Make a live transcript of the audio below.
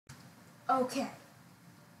Okay,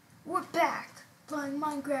 we're back playing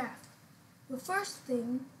Minecraft. The first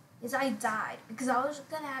thing is I died because I was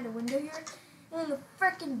gonna add a window here, and then the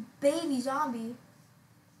freaking baby zombie,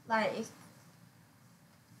 like,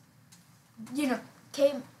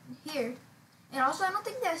 came here. And also, I don't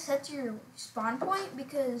think that sets your spawn point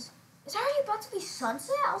because it's already about to be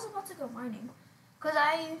sunset. I was about to go mining because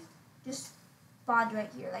I just spawned right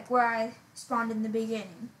here, like where I spawned in the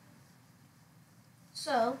beginning.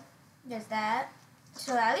 So there's that.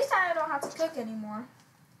 So at least I don't have to cook anymore.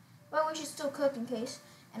 But we should still cook in case.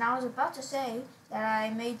 And I was about to say that I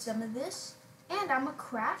made some of this, and I'm gonna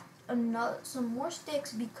craft some more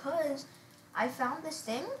sticks because I found this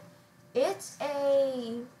thing. It's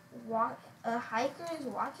a hiker's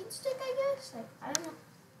walking stick, I guess. Like, I don't know.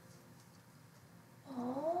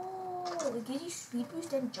 Oh, it gives you speed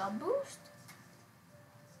boost and jump boost.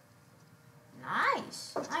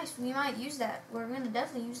 Nice, nice. We might use that. We're gonna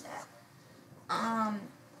definitely use that.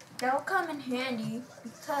 That'll come in handy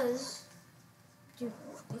because, dude,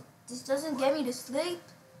 this doesn't get me to sleep.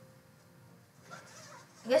 I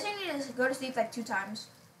guess I need to go to sleep like 2 times.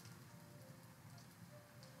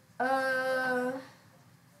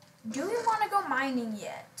 Do we want to go mining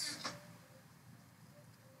yet?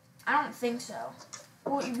 I don't think so.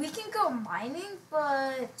 Well, we can go mining,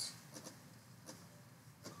 but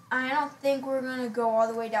I don't think we're gonna go all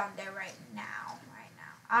the way down there right now.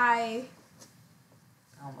 I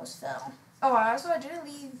almost fell. Oh, I didn't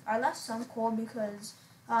leave. I left some coal because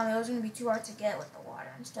it was gonna be too hard to get with the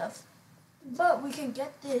water and stuff. But we can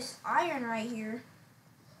get this iron right here.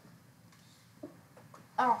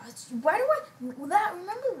 Oh,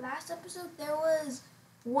 remember last episode there was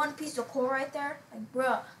one piece of coal right there? Like,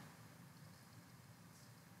 bruh.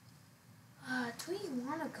 Do we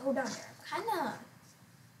want to go down there? I'm kind of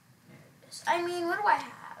nervous. I mean, what do I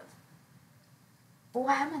have? Oh,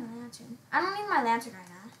 I have my lantern. I don't need my lantern right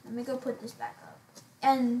now. Let me go put this back up.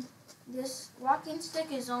 And this walking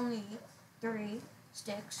stick is only 3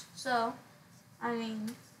 sticks. So, I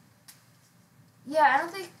mean, yeah, I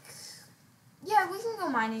don't think... Yeah, we can go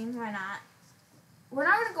mining. Why not? We're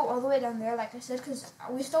not going to go all the way down there, like I said, because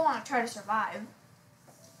we still want to try to survive.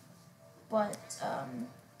 But,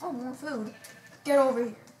 oh, more food. Get over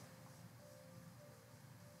here.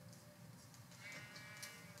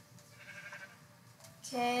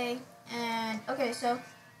 Okay, and, okay, so,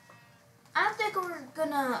 I think I'm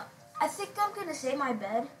gonna save my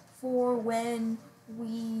bed for when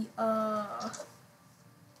we,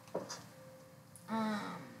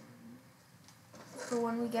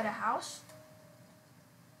 get a house.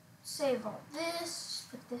 Save all this,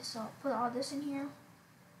 put all this in here,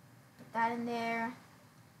 put that in there,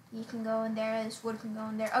 you can go in there, this wood can go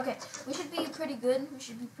in there. Okay, we should be pretty good, we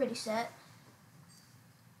should be pretty set.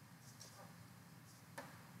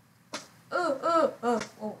 Oh.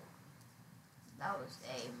 That was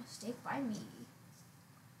a mistake by me.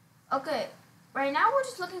 Okay, right now we're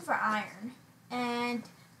just looking for iron, and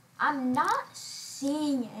I'm not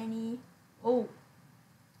seeing any. Oh,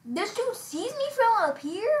 this dude sees me from up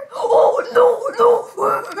here? Oh, no! No!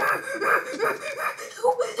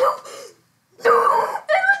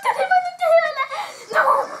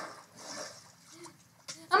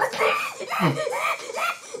 I'm a thief!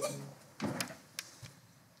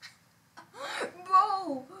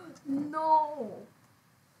 Bro, no.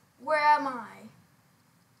 Where am I?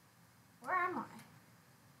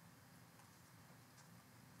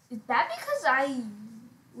 Is that because I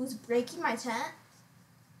was breaking my tent?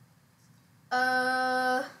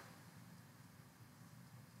 Okay.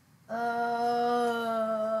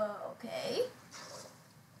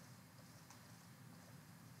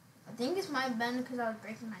 I think this might have been because I was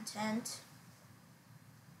breaking my tent.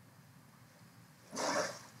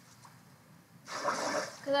 Because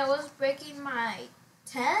I was breaking my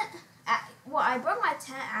tent. I broke my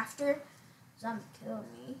tent after zombie killed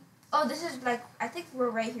me. Oh, this is like, I think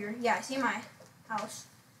we're right here. Yeah, I see my house.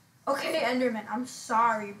 Okay, Enderman, I'm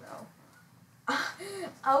sorry, bro.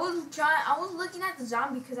 I was looking at the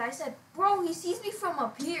zombie because I said, bro, he sees me from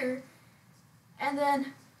up here. And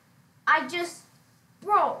then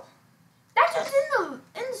bro, that's just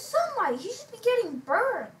in the sunlight. He should be getting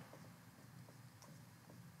burned.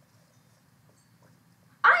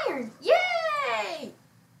 Iron, yay!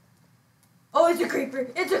 Oh, it's a creeper.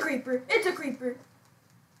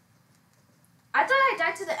 I thought I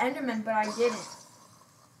died to the Enderman, but I didn't.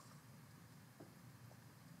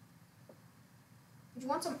 You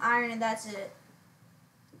want some iron and that's it.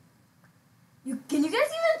 Can you guys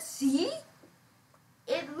even see?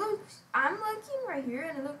 I'm looking right here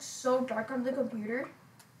and it looks so dark on the computer.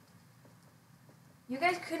 You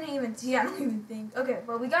guys couldn't even see, I don't even think. Okay,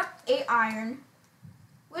 but we got 8 iron,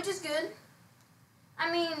 which is good. I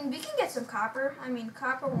mean, we can get some copper. I mean,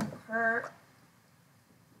 copper won't hurt.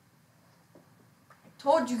 I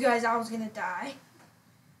told you guys I was gonna die.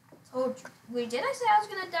 I told you. Wait, did I say I was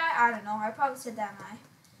gonna die? I don't know. I probably said that in my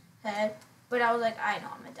head. But I was like, I know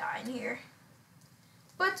I'm gonna die in here.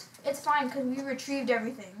 But it's fine because we retrieved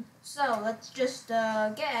everything. So let's just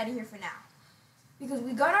get out of here for now. Because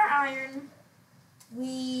we got our iron.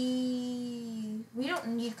 We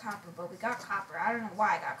don't need copper, but we got copper. I don't know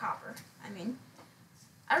why I got copper. I mean,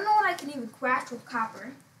 I don't know what I can even craft with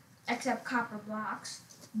copper, except copper blocks.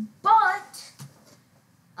 But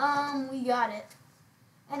we got it.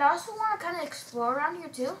 And I also want to kind of explore around here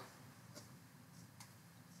too.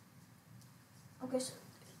 Okay, so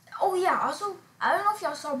oh yeah, also I don't know if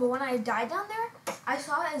y'all saw, but when I died down there, I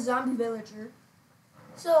saw a zombie villager.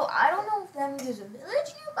 So I don't know if that means there's a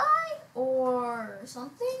village nearby or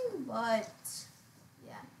something, but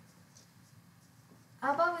yeah.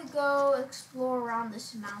 How about we go explore around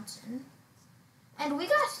this mountain? And we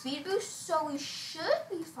got speed boost, so we should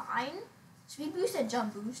be fine. Speed boost and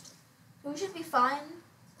jump boost, so we should be fine.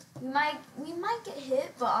 We might get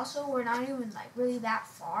hit, but also we're not even like really that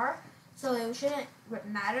far, so it shouldn't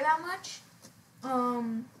matter that much.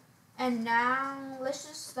 And now let's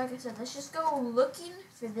just, like I said, let's just go looking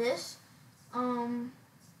for this.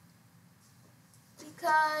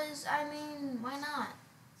 Because I mean, why not?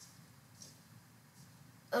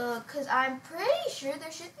 Cause I'm pretty sure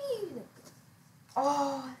there should be.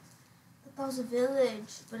 Oh, I thought that was a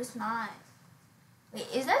village, but it's not. Wait,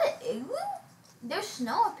 is that an igloo? There's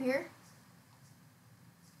snow up here.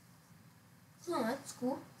 Oh, that's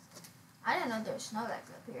cool. I didn't know there was snow that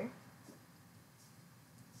good up here.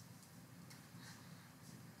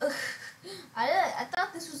 I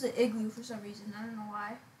thought this was an igloo for some reason. I don't know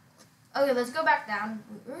why. Okay, let's go back down.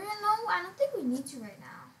 No, I don't think we need to right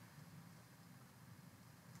now.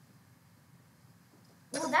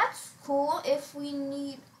 Well, that's cool if we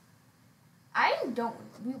need... I don't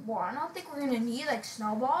think we're going to need, like,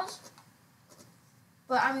 snowballs.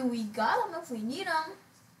 But, I mean, we got them if we need them.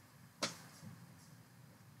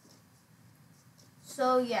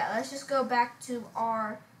 So, yeah, let's just go back to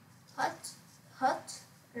our hut,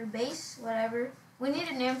 or base, whatever. We need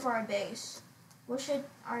a name for our base. What should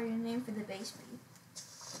our name for the base be?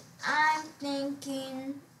 I'm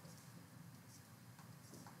thinking,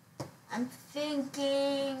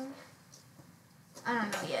 I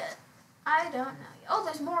don't know yet. Oh,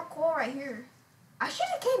 there's more coal right here. I should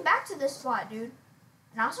have came back to this spot, dude.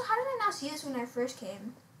 And also, how did I not see this when I first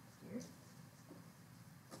came here?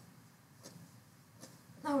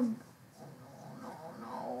 No, no.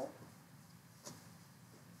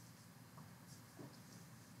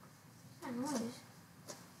 What's that noise?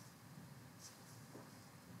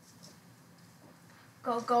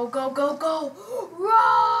 Go.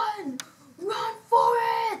 Run! Run for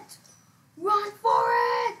it! Run for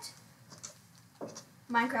it!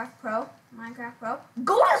 Minecraft Pro.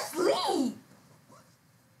 Go to sleep!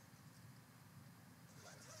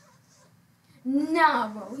 Nah,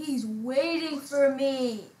 bro. He's waiting for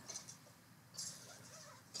me.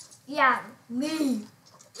 Yeah, leave.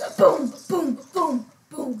 Boom.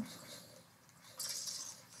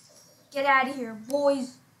 Get out of here,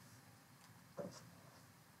 boys.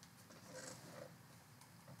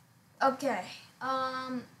 Okay,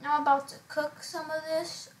 I'm about to cook some of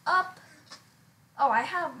this up. Oh, I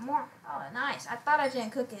have more. Oh, nice. I thought I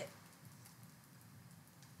didn't cook it.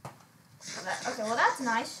 Okay, well, that's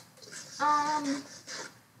nice.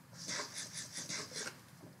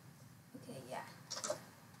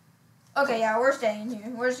 Okay, yeah, we're staying here.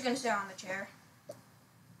 We're just gonna stay on the chair.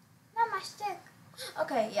 Not my stick.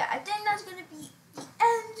 Okay, yeah, I think that's gonna be the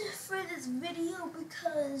end for this video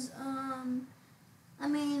because, I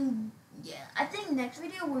mean, yeah, I think next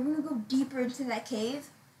video we're gonna go deeper into that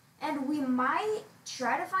cave, and we might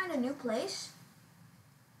try to find a new place.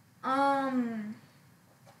 But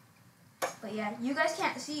yeah, you guys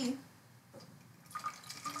can't see.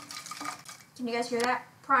 Can you guys hear that?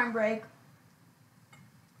 Prime break.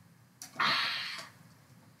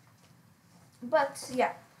 But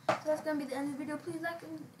yeah, so that's gonna be the end of the video. Please like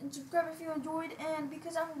and subscribe if you enjoyed, and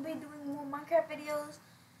because I'm gonna be doing more Minecraft videos,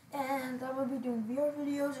 and I'm gonna be doing VR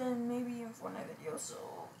videos and maybe even Fortnite videos. So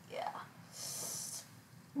yeah,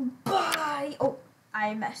 bye. Oh,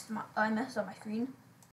 I messed up my screen.